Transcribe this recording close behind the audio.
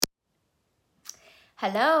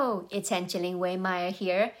Hello, it's Angeline Waymeyer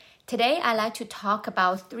here. Today I'd like to talk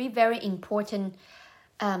about three very important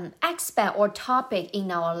aspect or topic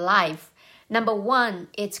in our life. Number one,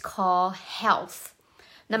 it's called health.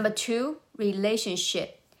 Number two,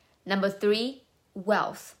 relationship. Number three,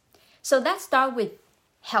 wealth. So let's start with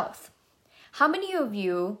health. How many of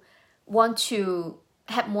you want to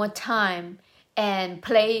have more time and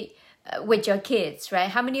play with your kids, right?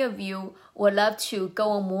 How many of you would love to go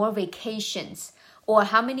on more vacations? Or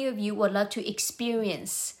how many of you would love to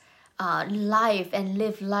experience life and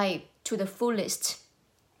live life to the fullest?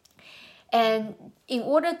 And in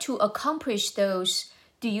order to accomplish those,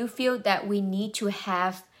 do you feel that we need to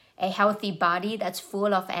have a healthy body that's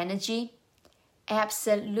full of energy?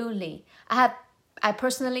 Absolutely. I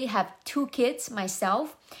personally have 2 kids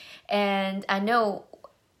myself, and I know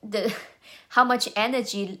how much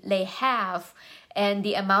energy they have and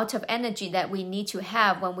the amount of energy that we need to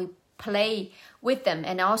have when we play with them.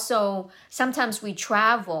 And also sometimes we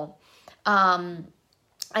travel, and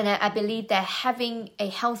I believe that having a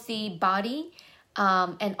healthy body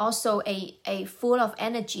and also a full of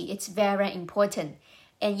energy, it's very important.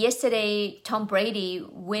 And yesterday Tom Brady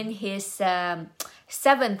win his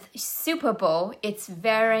 7th Super Bowl. It's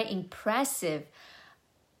very impressive.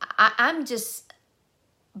 I'm just,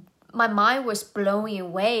 my mind was blowing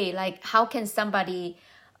away. Like, how can somebody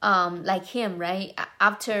like him, right,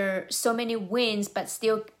 after so many wins but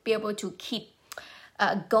still be able to keep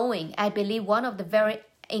going? I believe one of the very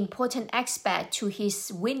important aspects to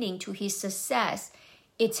his winning, to his success,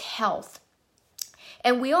 it's health.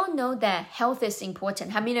 And we all know that health is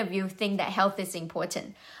important. How many of you think that health is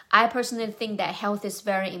important? I personally think that health is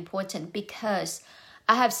very important because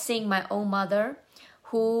I have seen my own mother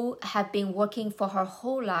who have been working for her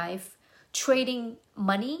whole life, trading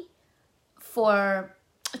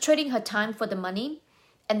her time for the money,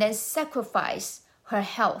 and then sacrifice her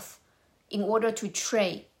health in order to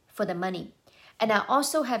trade for the money. And I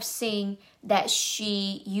also have seen that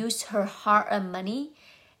she used her hard-earned money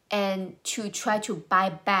and to try to buy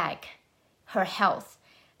back her health.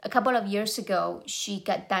 A couple of years ago, she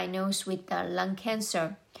got diagnosed with lung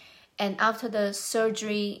cancer. And after the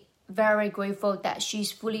surgery, very grateful that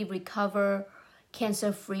she's fully recovered,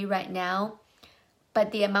 cancer-free right now.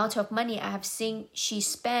 But the amount of money I have seen she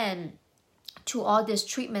spent to all this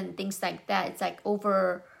treatment, things like that, it's like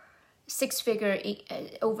over 6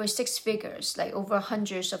 figures, like over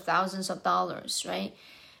hundreds of thousands of dollars, right?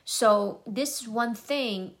 So this is one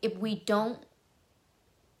thing, if we don't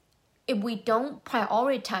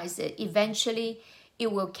prioritize it, eventually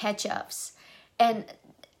it will catch us. And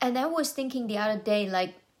I was thinking the other day,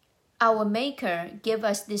 like, our maker gave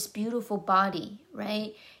us this beautiful body,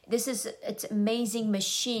 right? It's amazing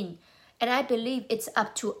machine. And I believe it's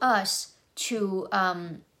up to us to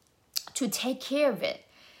take care of it.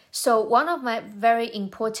 So one of my very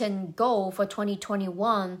important goal for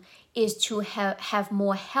 2021 is to have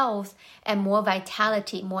more health and more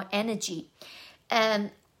vitality, more energy. And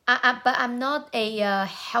but I'm not a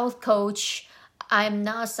health coach. I'm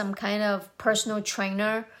not some kind of personal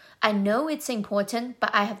trainer. I know it's important,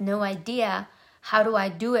 but I have no idea how do I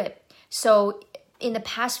do it. So in the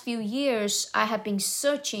past few years, I have been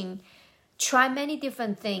searching, try many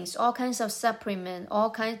different things, all kinds of supplement,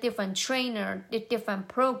 all kinds of different trainer, different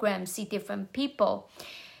programs, see different people.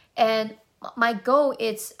 And my goal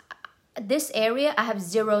is, this area I have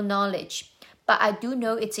zero knowledge, but I do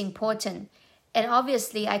know it's important. And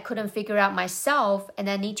obviously I couldn't figure out myself, and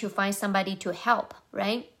I need to find somebody to help,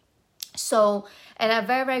 right? So, and I'm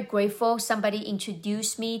very, very grateful somebody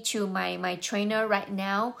introduced me to my trainer right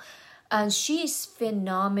now. And she is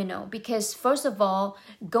phenomenal because, first of all,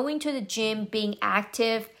 going to the gym, being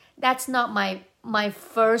active, that's not my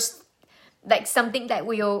first, like, something that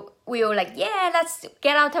we'll like, yeah, let's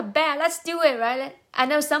get out of bed, let's do it, right? I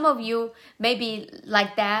know some of you may be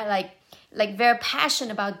like that, like very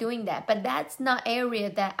passionate about doing that, but that's not area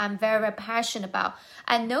that I'm very, very passionate about.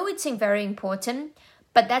 I know it's very important,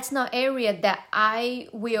 but that's not area that I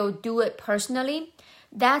will do it personally.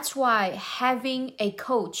 That's why having a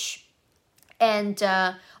coach and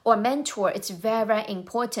or mentor, it's very, very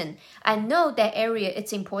important. I know that area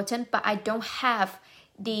it's important, but I don't have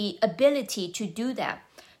the ability to do that.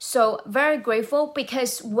 So very grateful,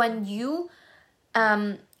 because when you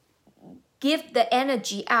give the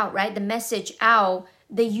energy out, right, the message out,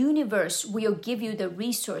 the universe will give you the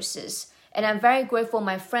resources. And I'm very grateful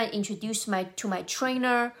my friend introduced to my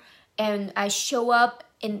trainer, and I show up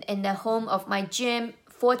in the home of my gym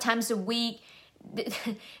 4 times a week.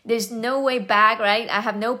 There's no way back, right? I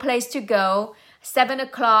have no place to go. 7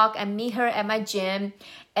 o'clock, I meet her at my gym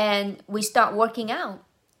and we start working out.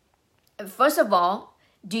 First of all,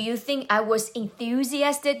 do you think I was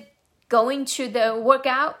enthusiastic going to the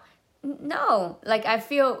workout? No, like I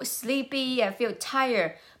feel sleepy, I feel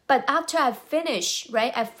tired. But after I finish,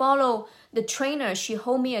 right, I follow the trainer, she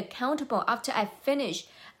hold me accountable. After I finish,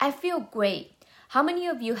 I feel great. How many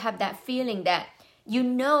of you have that feeling that you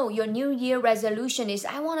know your New Year resolution is,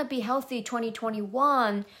 I want to be healthy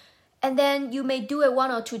 2021, and then you may do it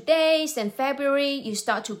 1 or 2 days, and February you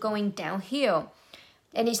start to going downhill.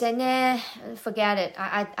 And you say, nah, forget it.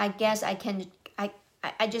 I guess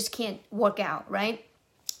I just can't work out, right?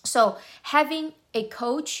 So having a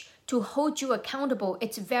coach to hold you accountable,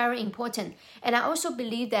 it's very important. And I also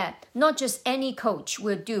believe that not just any coach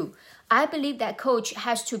will do. I believe that coach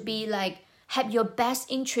has to be like, have your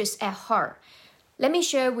best interest at heart. Let me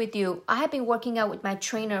share with you, I have been working out with my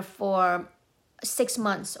trainer for 6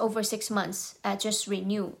 months, over 6 months. I just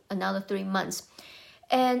renewed another 3 months.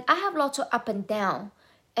 And I have lots of up and down.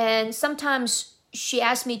 And sometimes she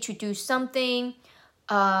asks me to do something,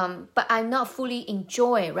 but I'm not fully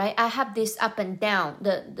enjoy it, right? I have this up and down,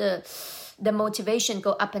 the motivation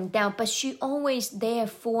go up and down, but she always there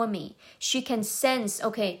for me. She can sense,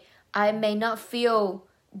 okay, I may not feel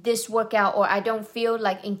this workout, or I don't feel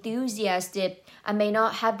like enthusiastic. I may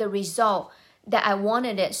not have the result that I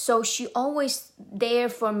wanted it. So she always there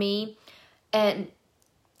for me and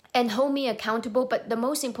hold me accountable. But the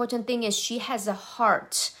most important thing is she has a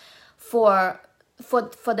heart for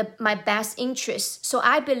my best interest. So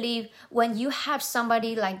I believe when you have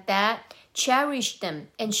somebody like that, cherish them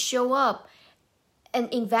and show up and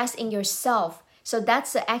invest in yourself. So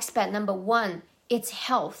that's the aspect number one. It's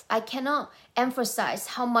health. I cannot emphasize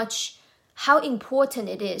how important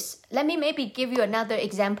it is. Let me maybe give you another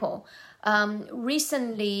example.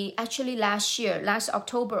 Recently, actually last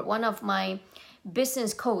October, one of my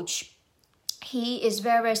business coach, he is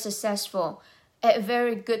very, very successful, a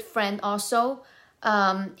very good friend also.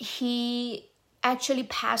 He actually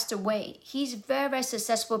passed away. He's a very, very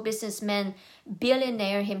successful businessman,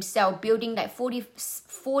 billionaire himself, building like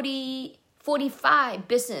 45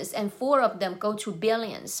 business, and 4 of them go to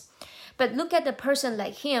billions. But look at the person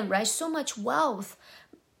like him, right? So much wealth.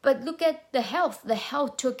 But look at the health. The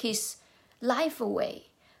health took his life away.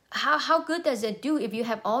 How good does it do if you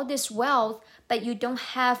have all this wealth, but you don't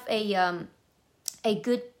have a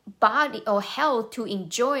good body or health to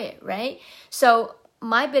enjoy it, right? So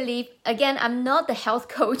my belief, again, I'm not the health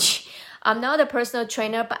coach. I'm not a personal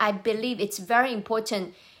trainer, but I believe it's very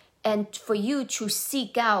important and for you to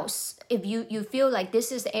seek out, if you feel like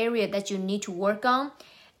this is the area that you need to work on,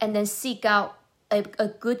 and then seek out a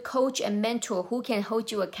good coach and mentor who can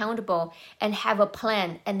hold you accountable and have a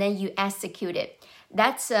plan, and then you execute it.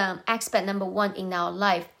 That's aspect number 1 in our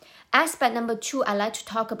life. Aspect number 2 I like to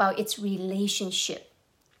talk about, it's relationship.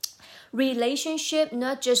 Relationship,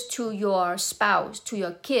 not just to your spouse, to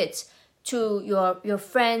your kids, to your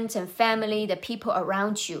friends and family, the people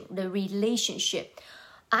around you, the relationship.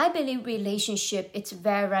 I believe relationship is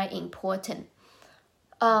very, very important.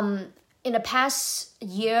 In the past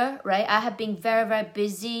year, right, I have been very, very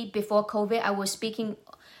busy. Before COVID, I was speaking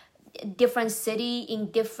different city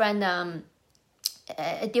in different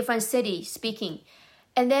city speaking.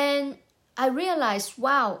 And then I realized,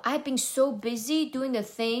 wow, I've been so busy doing the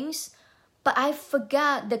things, but I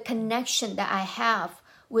forgot the connection that I have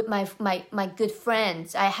with my good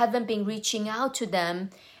friends. I haven't been reaching out to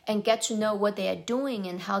them and get to know what they are doing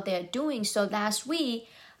and how they are doing. So last week,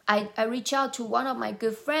 I reached out to one of my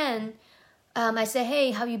good friends. I said,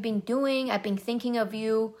 hey, how you been doing? I've been thinking of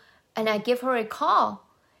you. And I give her a call.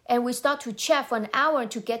 And we start to chat for an hour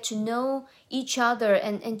to get to know each other.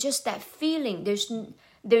 And just that feeling,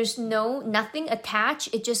 there's nothing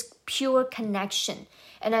attached. It's just pure connection.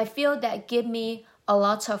 And I feel that give me a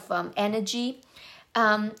lot of energy.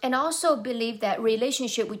 And also believe that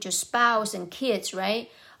relationship with your spouse and kids, right?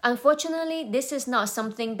 Unfortunately, this is not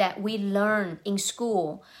something that we learn in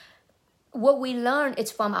school. What we learn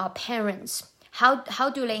is from our parents. How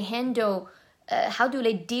do they handle, how do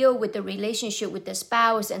they deal with the relationship with the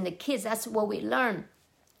spouse and the kids? That's what we learn.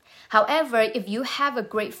 However, if you have a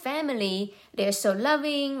great family, they're so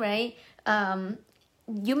loving, right?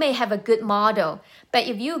 You may have a good model. But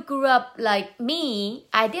if you grew up like me,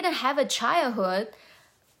 I didn't have a childhood.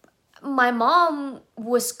 My mom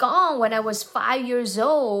was gone when I was 5 years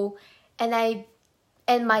old, and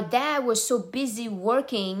my dad was so busy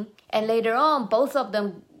working, and later on both of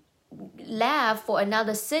them left for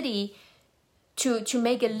another city to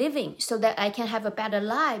make a living so that I can have a better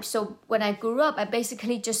life. So when I grew up, I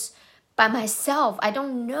basically just by myself. I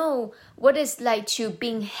don't know what it's like to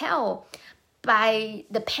being held by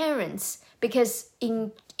the parents, because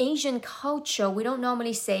in Asian culture, we don't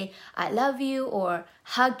normally say I love you or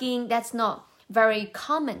hugging. That's not very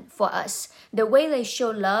common for us. The way they show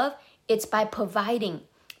love, it's by providing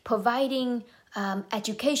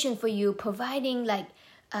education for you, providing like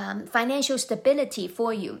financial stability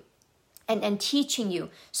for you, and teaching you.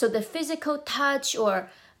 So the physical touch or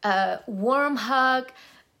a warm hug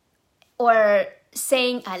or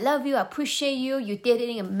saying I love you, I appreciate you, you did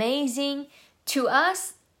it amazing, to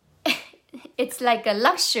us it's like a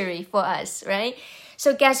luxury for us, right?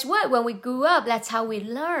 So guess what? When we grew up, that's how we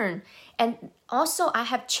learn. And also I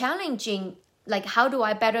have challenging, like how do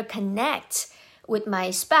I better connect with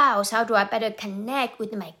my spouse? How do I better connect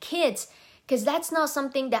with my kids? Because that's not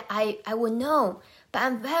something that I would know. But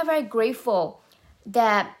I'm very, very grateful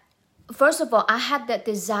that, first of all, I had that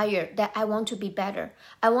desire that I want to be better.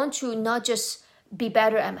 I want to not just be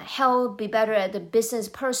better at my health, be better at the business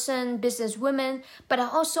person, business woman, but I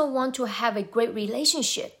also want to have a great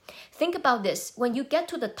relationship. Think about this. When you get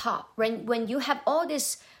to the top, when you have all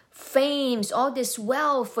this fame, all this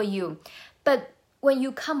wealth for you, but when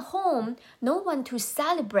you come home, no one to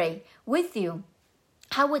celebrate with you,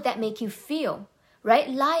 how would that make you feel, right?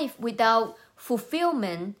 Life without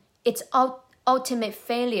fulfillment, it's ultimate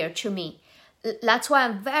failure to me. That's why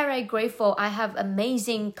I'm very grateful. I have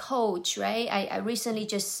amazing coach, right? I recently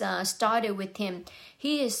just started with him.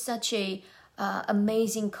 He is such a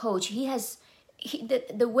amazing coach.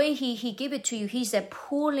 The way he give it to you, he's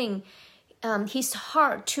pulling his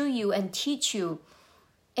heart to you and teach you.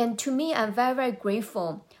 And to me, I'm very, very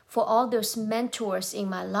grateful for all those mentors in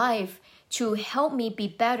my life to help me be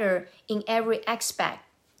better in every aspect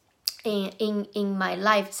in my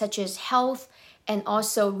life, such as health and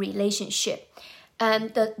also relationship.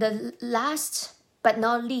 And the last but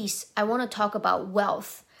not least, I want to talk about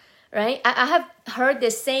wealth, right? I have heard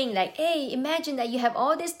this saying like, hey, imagine that you have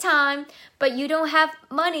all this time, but you don't have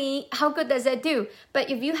money. How good does that do? But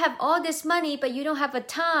if you have all this money, but you don't have a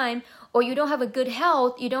time, or you don't have a good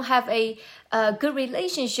health, you don't have a good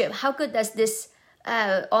relationship, how good does this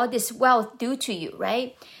all this wealth do to you,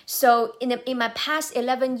 right? So in my past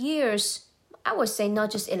 11 years, I would say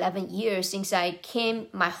not just 11 years since I came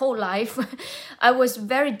my whole life, I was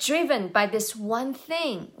very driven by this one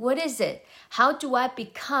thing. What is it? How do I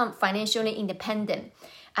become financially independent?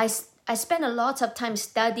 I spent a lot of time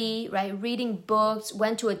study, right, reading books,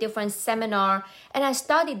 went to a different seminar, and I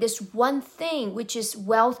studied this one thing, which is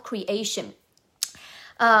wealth creation.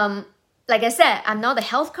 Like I said, I'm not a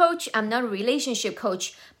health coach, I'm not a relationship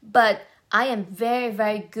coach, but I am very,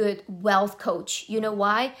 very good wealth coach. You know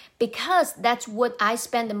why? Because that's what I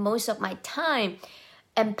spend the most of my time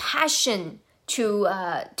and passion to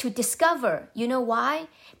discover. You know why?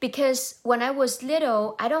 Because when I was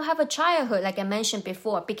little, I don't have a childhood, like I mentioned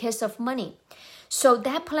before, because of money. So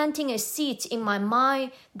that planting a seed in my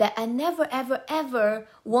mind that I never, ever, ever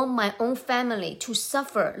want my own family to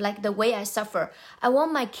suffer like the way I suffer. I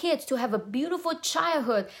want my kids to have a beautiful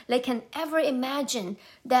childhood they can ever imagine.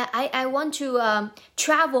 That I want to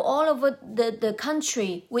travel all over the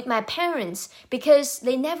country with my parents because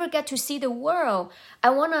they never get to see the world. I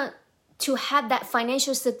want to have that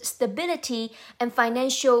financial stability and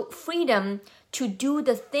financial freedom to do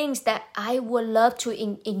the things that I would love to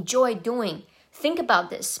enjoy doing. Think about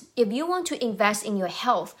this. If you want to invest in your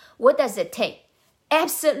health, what does it take?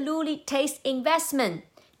 Absolutely takes investment.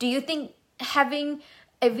 Do you think having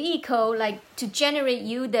a vehicle like to generate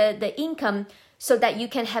you the income so that you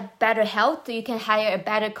can have better health, so you can hire a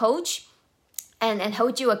better coach and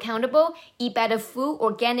hold you accountable, eat better food,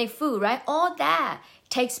 organic food, right? All that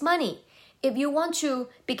takes money. If you want to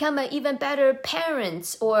become an even better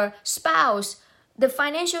parent or spouse, the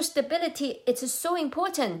financial stability, it's so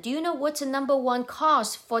important. Do you know what's the number one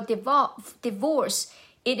cause for divorce?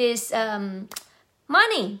 It is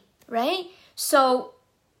money, right? So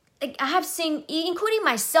I have seen, including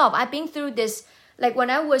myself, I've been through this. Like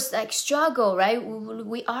when I was like struggle, right?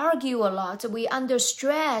 We argue a lot, we under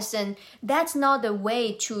stress, and that's not the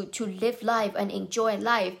way to live life and enjoy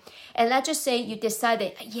life. And let's just say you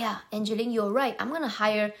decided, yeah, Angeline, you're right. I'm gonna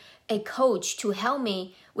hire a coach to help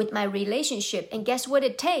me with my relationship. And guess what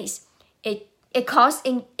it takes? It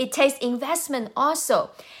takes investment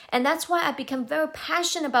also. And that's why I become very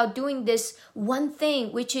passionate about doing this one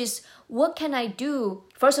thing, which is what can I do?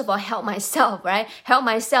 First of all, help myself, right? Help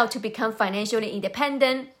myself to become financially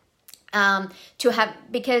independent.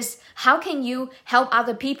 Because how can you help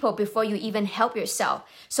other people before you even help yourself?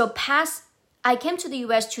 So I came to the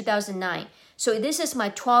US 2009. So this is my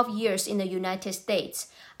 12 years in the United States.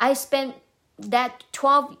 I spent that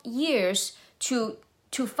 12 years to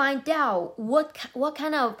find out what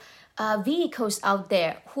kind of vehicles out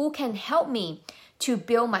there who can help me to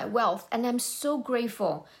build my wealth. And I'm so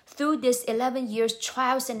grateful. Through this 11 years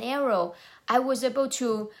trials and error, I was able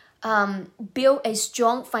to build a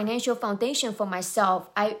strong financial foundation for myself.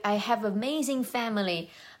 I have an amazing family.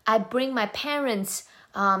 I bring my parents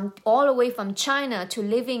all the way from China to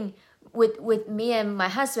living with me and my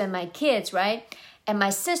husband, my kids, right? And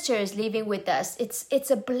my sister is living with us.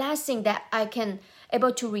 It's a blessing that I can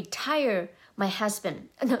able to retire my husband.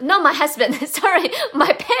 No, not my husband, sorry,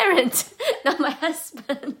 my parents, not my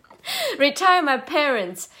husband. Retire my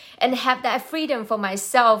parents and have that freedom for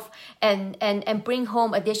myself and bring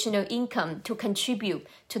home additional income to contribute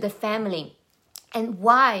to the family. And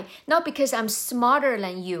why? Not because I'm smarter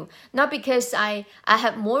than you, not because I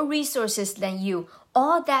have more resources than you.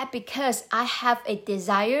 All that because I have a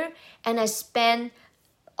desire and I spend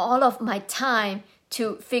all of my time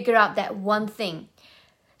to figure out that one thing.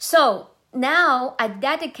 So now I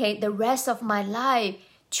dedicate the rest of my life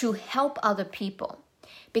to help other people.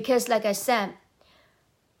 Because like I said,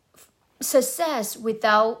 success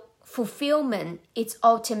without fulfillment is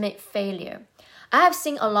ultimate failure. I have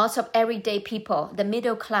seen a lot of everyday people, the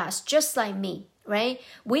middle class, just like me, right?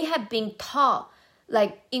 We have been taught,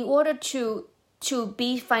 like, in order to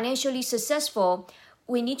be financially successful,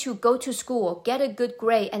 we need to go to school, get a good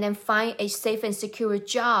grade, and then find a safe and secure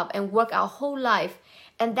job and work our whole life.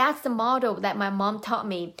 And that's the model that my mom taught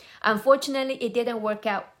me. Unfortunately, it didn't work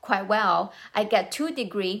out quite well. I got 2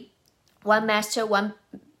 degrees, one master and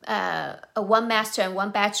one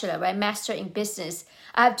bachelor, right? Master in business.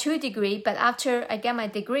 I have 2 degrees, but after I get my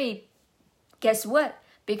degree, guess what?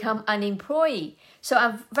 Become unemployed. So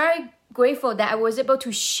I'm very grateful that I was able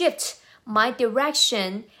to shift my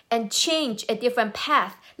direction and change a different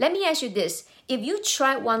path. Let me ask you this. If you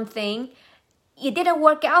tried one thing, it didn't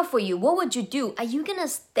work out for you, what would you do? Are you gonna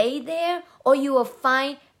stay there or you will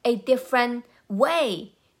find a different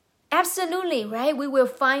way? Absolutely, right? We will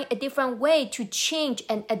find a different way to change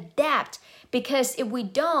and adapt. Because if we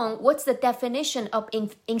don't, what's the definition of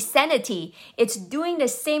insanity? It's doing the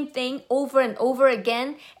same thing over and over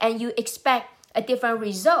again and you expect a different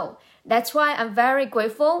result. That's why I'm very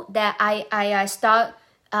grateful that I start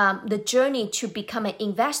the journey to become an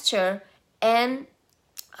investor and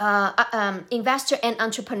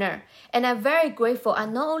entrepreneur. And I'm very grateful. I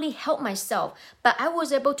not only helped myself, but I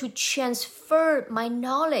was able to transfer my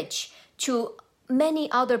knowledge to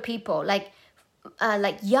many other people, like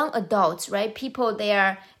young adults, right? People, they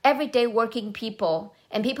are everyday working people,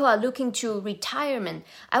 and people are looking to retirement.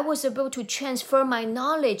 I was able to transfer my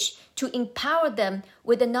knowledge to empower them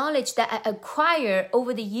with the knowledge that I acquired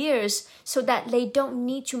over the years, so that they don't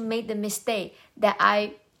need to make the mistake that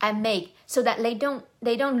I make, so that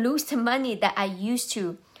they don't lose the money that I used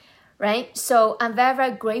to, right? So I'm very,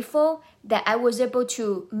 very grateful that I was able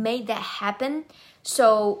to make that happen.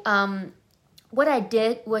 So what I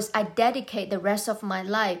did was I dedicate the rest of my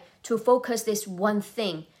life to focus this one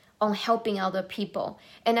thing on helping other people.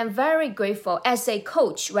 And I'm very grateful as a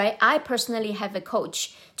coach, right? I personally have a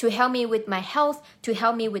coach to help me with my health, to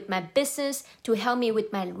help me with my business, to help me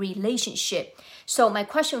with my relationship. So my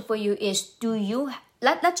question for you is,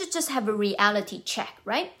 let's just have a reality check,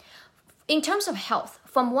 right? In terms of health,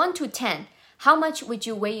 from 1 to 10, how much would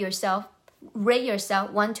you rate yourself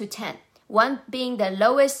 1 to 10? 1 being the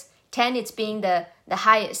lowest, 10 it's being the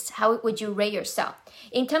highest. How would you rate yourself?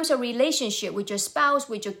 In terms of relationship with your spouse,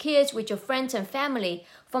 with your kids, with your friends and family,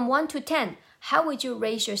 from 1 to 10, how would you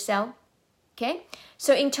rate yourself? Okay?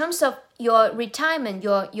 So in terms of your retirement,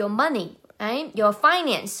 your money, right? Your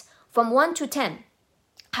finance, from 1 to 10,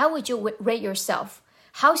 how would you rate yourself?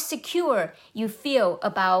 How secure you feel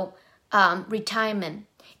about retirement?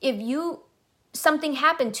 If something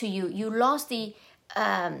happened to you, you lost the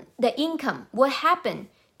income, what happened?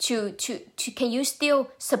 Can you still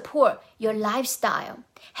support your lifestyle?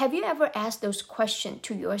 Have you ever asked those questions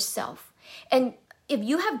to yourself? And if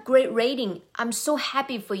you have great rating, I'm so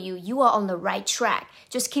happy for you. You are on the right track.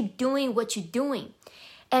 Just keep doing what you're doing.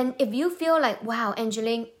 And if you feel like, wow,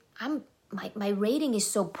 Angeline, my rating is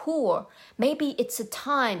so poor, maybe it's a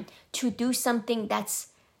time to do something that's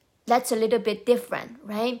a little bit different,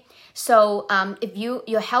 right? So if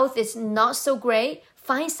your health is not so great,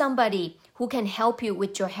 find somebody who can help you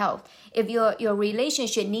with your health. If your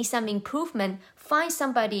relationship needs some improvement, find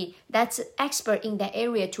somebody that's an expert in that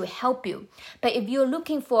area to help you. But if you're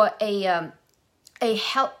looking for a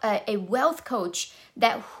wealth coach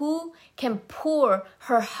who can pour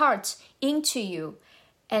her heart into you,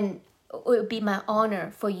 and it would be my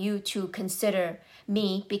honor for you to consider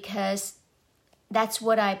me, because that's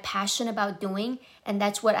what I'm passionate about doing, and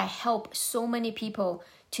that's what I help so many people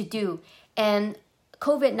to do. And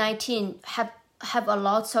COVID-19 have a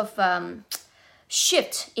lot of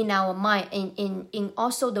shift in our mind in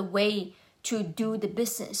also the way to do the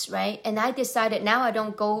business, right? And I decided now I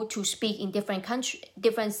don't go to speak in different country,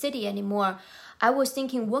 different city anymore. I was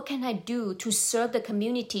thinking, what can I do to serve the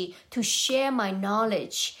community, to share my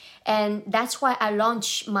knowledge? And that's why I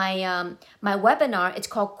launched my my webinar. It's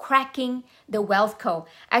called Cracking the Wealth Code.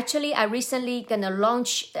 Actually, I recently gonna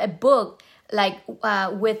launch a book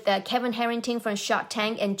with Kevin Harrington from Shark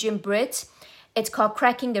Tank and Jim Britt. It's called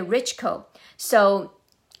Cracking the Rich Code. So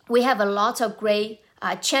we have a lot of great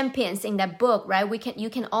champions in that book, right? You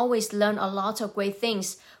can always learn a lot of great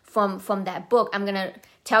things from that book. I'm gonna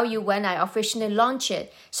tell you when I officially launch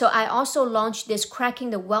it. So I also launched this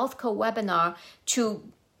Cracking the Wealth Code webinar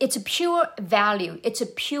it's a pure value, it's a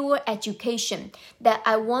pure education that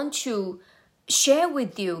I want to share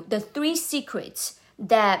with you the 3 secrets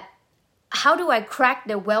that how do I crack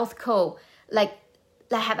the wealth code, like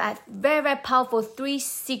have a very, very powerful 3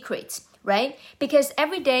 secrets, right? Because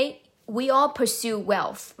every day we all pursue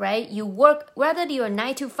wealth, right? You work, whether you're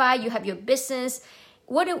 9 to 5, you have your business.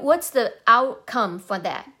 What's the outcome for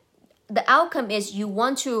that? The outcome is you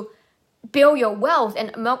want to build your wealth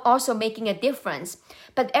and also making a difference.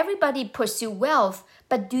 But everybody pursue wealth.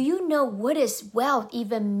 But do you know what does wealth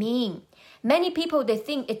even mean? Many people, they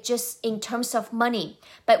think it's just in terms of money.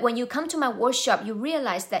 But when you come to my workshop, you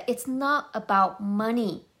realize that it's not about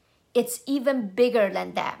money. It's even bigger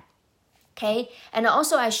than that. Okay, and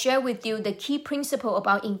also I share with you the key principle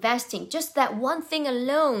about investing. Just that one thing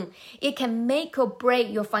alone, it can make or break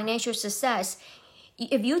your financial success.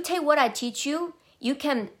 If you take what I teach you, you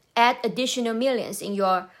can add additional millions in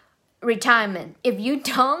your retirement. If you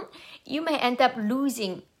don't, you may end up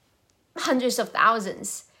losing hundreds of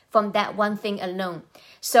thousands from that one thing alone.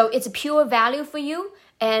 So it's a pure value for you.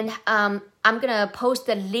 And I'm gonna post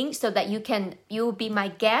the link so that you will be my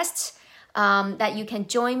guests. That you can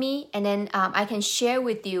join me, and then I can share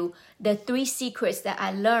with you the 3 secrets that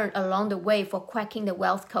I learned along the way for cracking the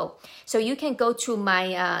wealth code. So you can go to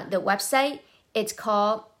my the website. It's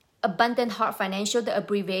called Abundant Heart Financial, the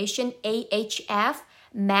abbreviation AHF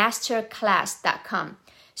masterclass.com.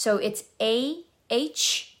 So it's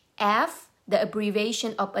AHF, the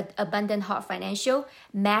abbreviation of Abundant Heart Financial,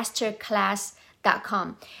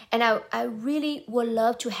 masterclass.com. And I really would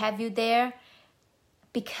love to have you there,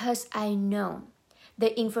 because I know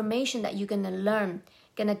the information that you're going to learn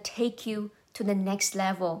going to take you to the next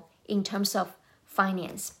level in terms of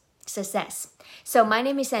finance success. So my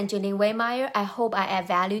name is Angeline Waymeyer. I hope I add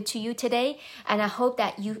value to you today, and I hope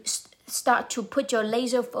that you start to put your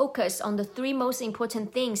laser focus on the 3 most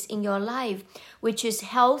important things in your life, which is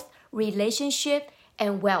health, relationship,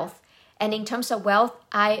 and wealth. And in terms of wealth,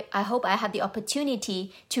 I hope I have the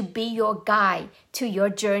opportunity to be your guide to your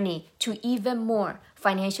journey to even more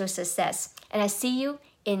financial success. And I see you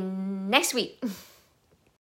in next week.